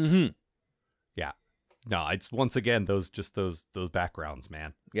Gothic. Mm-hmm. Yeah. No, it's once again those backgrounds,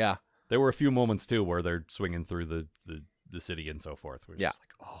 man. Yeah. There were a few moments too where they're swinging through the city and so forth. Where it's just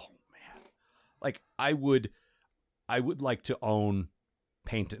like, oh man, like I would like to own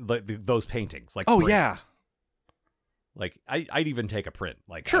those paintings. Like, Oh framed. yeah. Like I'd even take a print.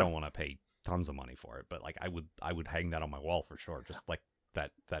 Like Sure. I don't want to pay tons of money for it, but like I would hang that on my wall for sure. Just like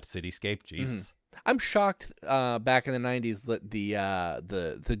that cityscape. Jesus. I'm shocked. Back in the '90s, that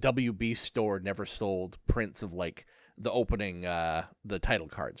the WB store never sold prints of like the opening, the title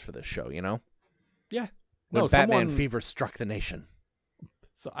cards for this show. You know, Yeah. when No, Batman someone, Fever struck the nation.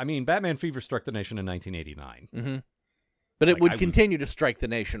 So I mean, Batman Fever struck the nation in 1989. Mm-hmm. But it Like, would I was- continue to strike the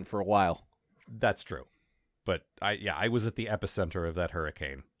nation for a while. That's true. But I was at the epicenter of that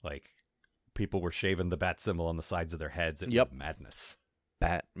hurricane. Like people were shaving the bat symbol on the sides of their heads. It Yep. was madness.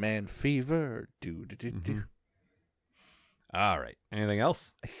 Batman Fever. Do. All right. Anything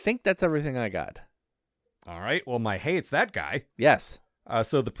else? I think that's everything I got. All right. Well, my hey, it's that guy. Yes.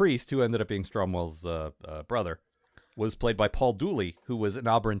 So the priest, who ended up being Stromwell's brother, was played by Paul Dooley, who was an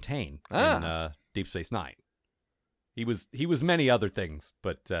Auburn Tain in Deep Space Nine. He was many other things,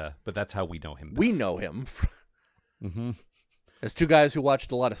 but that's how we know him best. We know him Mm-hmm. as two guys who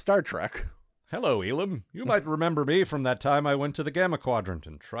watched a lot of Star Trek. Hello, Elam. You might remember me from that time I went to the Gamma Quadrant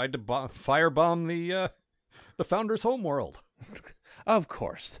and tried to firebomb the Founder's homeworld. Of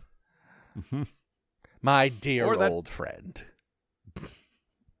course. Mm-hmm. My dear Or that- old friend.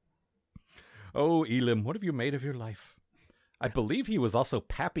 Oh, Elam, what have you made of your life? I believe he was also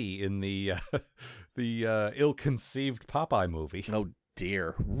Pappy in the ill-conceived Popeye movie. Oh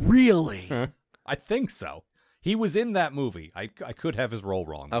dear. Really? I think so. He was in that movie. I could have his role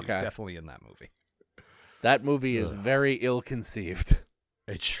wrong. But He Okay. was definitely in that movie. That movie is very ill-conceived.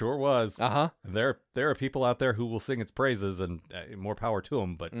 It sure was. Uh-huh. And there are people out there who will sing its praises, and more power to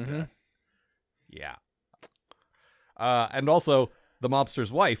them. But yeah. And also the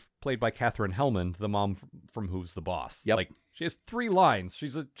mobster's wife, played by Katherine Hellman, the mom from Who's the Boss. Yep. Like she has 3 lines.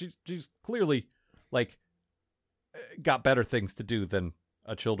 She's clearly like got better things to do than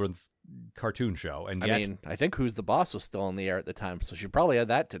a children's cartoon show. And yet, I mean, I think Who's the Boss was still on the air at the time, so she probably had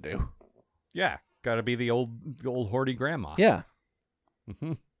that to do. yeah, got to be the old hoardy grandma. Yeah.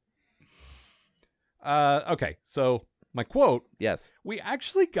 Mm-hmm. Okay, so my quote, Yes. we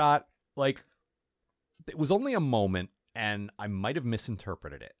actually got, like, it was only a moment, and I might have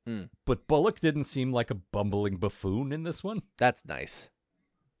misinterpreted it. Mm. But Bullock didn't seem like a bumbling buffoon in this one. That's nice.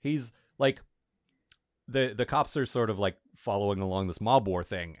 He's, like, the cops are sort of, like, following along this mob war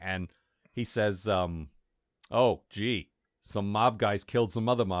thing, and he says, oh, gee, some mob guys killed some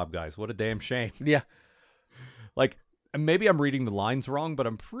other mob guys. What a damn shame. Yeah. Like, and maybe I'm reading the lines wrong, but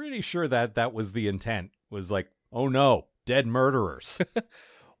I'm pretty sure that was the intent. Was like, oh no, dead murderers.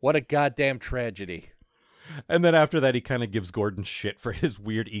 What a goddamn tragedy. And then after that, he kind of gives Gordon shit for his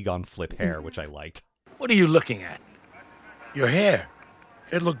weird Egon Flip hair, which I liked. What are you looking at? Your hair.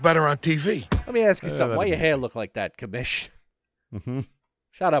 It looked better on TV. Let me ask you something. Why that'd your be hair look like that, Kamish? Mm-hmm.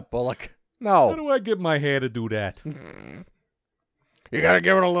 Shut up, Bullock. How No. do I get my hair to do that? You gotta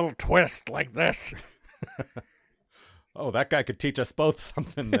give it a little twist like this. Oh, that guy could teach us both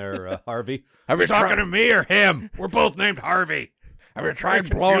something there, Harvey. Have you Talking tried? to me or him? We're both named Harvey. Have you tried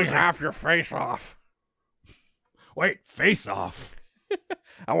Very blowing confusing. half your face off? Wait, face off.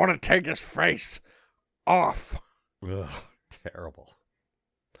 I want to take his face off. Ugh, terrible.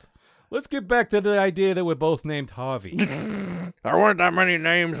 Let's get back to the idea that we're both named Harvey. There weren't that many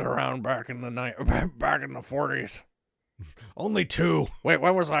names around back in the back in the 40s. Only 2. Wait,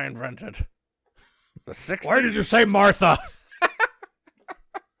 when was I invented? The 60s. Why did you say Martha?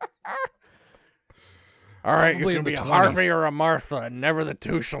 All right, you Probably can in be the a 20s. Harvey or a Martha, and never the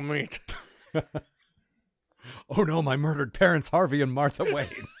two shall meet. Oh no, my murdered parents, Harvey and Martha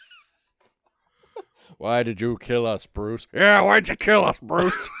Wayne. Why did you kill us, Bruce? Yeah, why'd you kill us,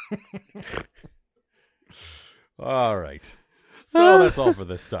 Bruce? All right. So that's all for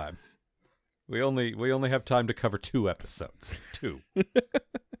this time. We only have time to cover 2 episodes. 2.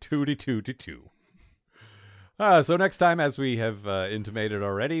 2. So next time, as we have intimated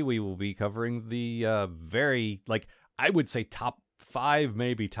already, we will be covering the very, like, I would say top 5,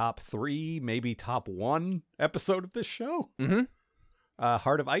 maybe top 3, maybe top 1 episode of this show. Mm-hmm.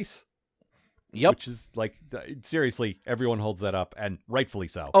 Heart of Ice. Yep. Which is, like, seriously, everyone holds that up, and rightfully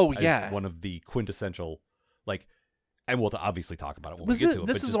so. Oh, as yeah. one of the quintessential, like, and we'll obviously talk about it when Was we get it, to it.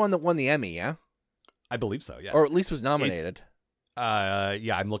 this but is just- the one that won the Emmy, yeah? I believe so, yes. Or at least was nominated.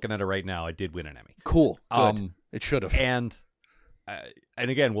 Yeah, I'm looking at it right now. I did win an Emmy. Cool. Good. It should have. And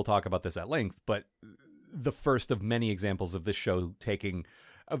again, we'll talk about this at length, but the first of many examples of this show taking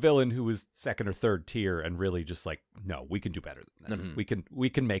a villain who was second or third tier and really just like, no, we can do better than this. We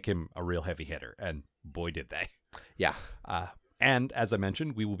can make him a real heavy hitter. And boy, did they. Yeah. And as I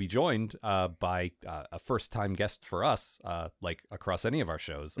mentioned, we will be joined by a first-time guest for us, like across any of our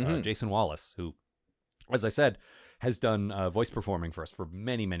shows, Jason Wallace, who, as I said, has done voice performing for us for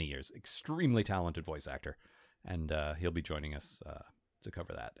many, many years. Extremely talented voice actor. And he'll be joining us to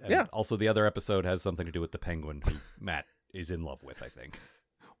cover that. And also the other episode has something to do with the Penguin, who Matt is in love with, I think.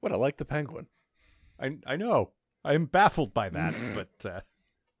 What, I like the Penguin. I know. I'm baffled by that, but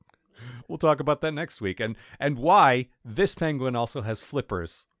we'll talk about that next week. And why this penguin also has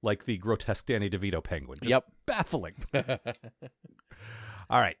flippers like the grotesque Danny DeVito penguin. Just baffling.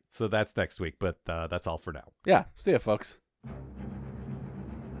 All right, so that's next week, but that's all for now. Yeah, see ya, folks.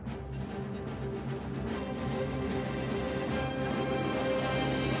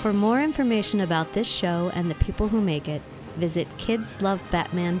 For more information about this show and the people who make it, visit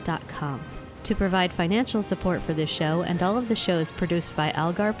kidslovebatman.com. To provide financial support for this show and all of the shows produced by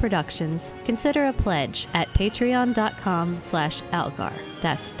Algar Productions, consider a pledge at patreon.com/Algar.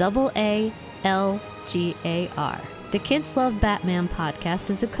 That's AALGAR. The Kids Love Batman podcast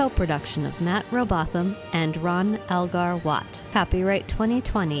is a co-production of Matt Robotham and Ron Algar Watt. Copyright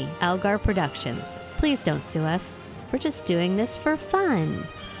 2020, Algar Productions. Please don't sue us. We're just doing this for fun.